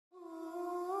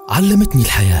علمتني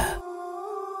الحياة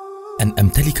أن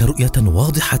أمتلك رؤية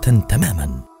واضحة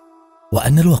تماما،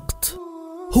 وأن الوقت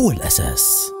هو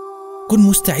الأساس. كن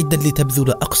مستعدا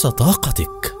لتبذل أقصى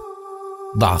طاقتك.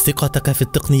 ضع ثقتك في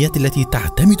التقنيات التي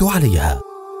تعتمد عليها،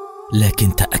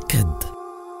 لكن تأكد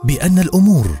بأن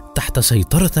الأمور تحت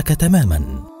سيطرتك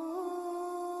تماما.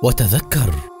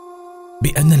 وتذكر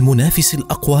بأن المنافس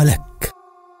الأقوى لك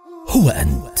هو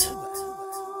أنت.